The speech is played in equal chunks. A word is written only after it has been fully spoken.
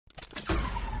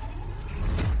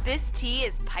This tea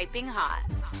is piping hot.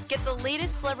 Get the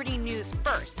latest celebrity news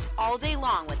first all day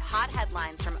long with hot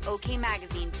headlines from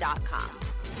okmagazine.com.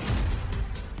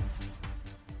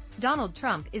 Donald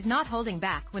Trump is not holding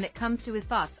back when it comes to his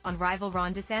thoughts on rival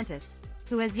Ron DeSantis,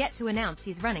 who has yet to announce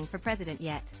he's running for president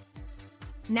yet.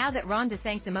 Now that Ron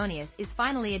DeSanctimonious is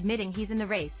finally admitting he's in the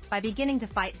race by beginning to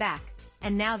fight back,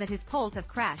 and now that his polls have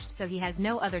crashed so he has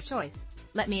no other choice,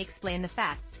 let me explain the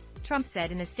facts, Trump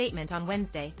said in a statement on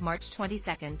Wednesday, March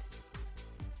 22.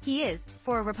 He is,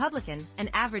 for a Republican, an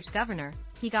average governor.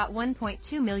 He got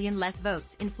 1.2 million less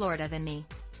votes in Florida than me.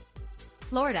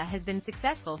 Florida has been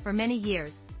successful for many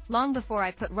years, long before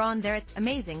I put Ron there. It's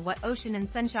amazing what ocean and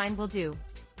sunshine will do.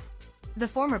 The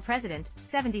former president,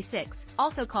 76,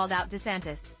 also called out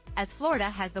DeSantis, as Florida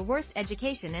has the worst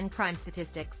education and crime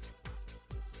statistics.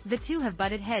 The two have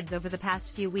butted heads over the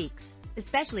past few weeks,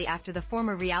 especially after the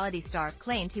former reality star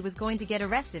claimed he was going to get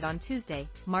arrested on Tuesday,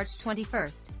 March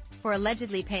 21, for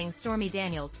allegedly paying Stormy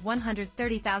Daniels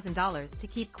 $130,000 to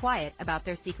keep quiet about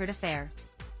their secret affair.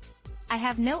 I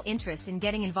have no interest in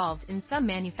getting involved in some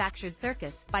manufactured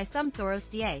circus by some Soros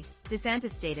DA,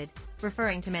 DeSantis stated,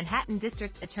 referring to Manhattan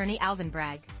District Attorney Alvin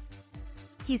Bragg.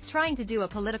 He's trying to do a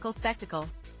political spectacle.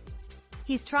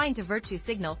 He's trying to virtue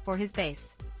signal for his base.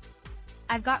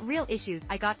 I've got real issues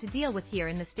I got to deal with here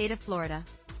in the state of Florida.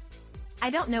 I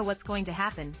don't know what's going to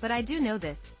happen, but I do know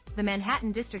this: the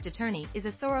Manhattan District Attorney is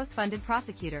a Soros-funded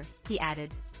prosecutor, he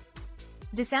added.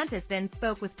 DeSantis then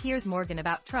spoke with Piers Morgan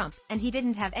about Trump, and he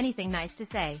didn't have anything nice to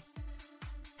say.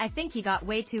 I think he got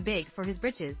way too big for his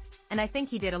britches, and I think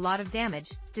he did a lot of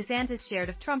damage, DeSantis shared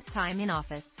of Trump's time in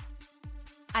office.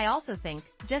 I also think,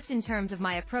 just in terms of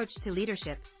my approach to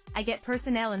leadership, I get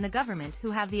personnel in the government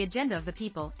who have the agenda of the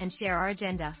people and share our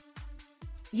agenda.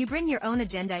 You bring your own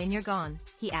agenda and you're gone,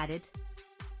 he added.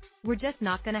 We're just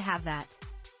not gonna have that.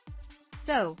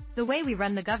 So, the way we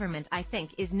run the government, I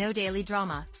think, is no daily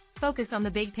drama, focus on the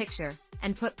big picture,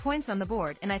 and put points on the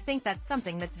board, and I think that's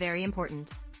something that's very important.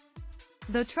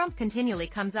 Though Trump continually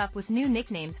comes up with new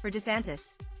nicknames for DeSantis,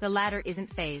 the latter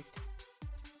isn't fazed.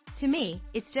 To me,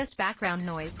 it's just background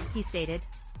noise, he stated.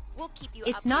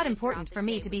 It's not important for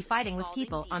me to be fighting with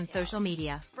people on social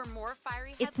media.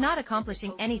 It's not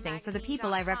accomplishing anything for the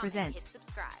people I represent.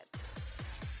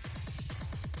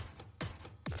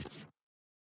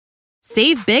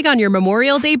 Save big on your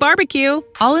Memorial Day barbecue,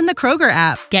 all in the Kroger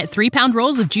app. Get 3-pound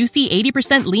rolls of juicy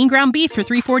 80% lean ground beef for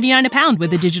 $3.49 a pound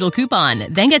with a digital coupon.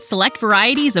 Then get select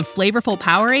varieties of flavorful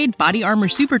Powerade, Body Armor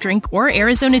Super Drink, or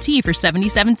Arizona tea for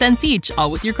 77 cents each, all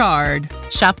with your card.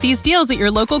 Shop these deals at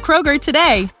your local Kroger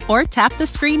today, or tap the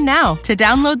screen now to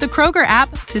download the Kroger app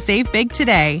to save big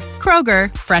today.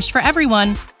 Kroger, fresh for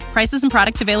everyone. Prices and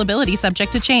product availability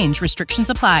subject to change. Restrictions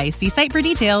apply. See site for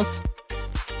details.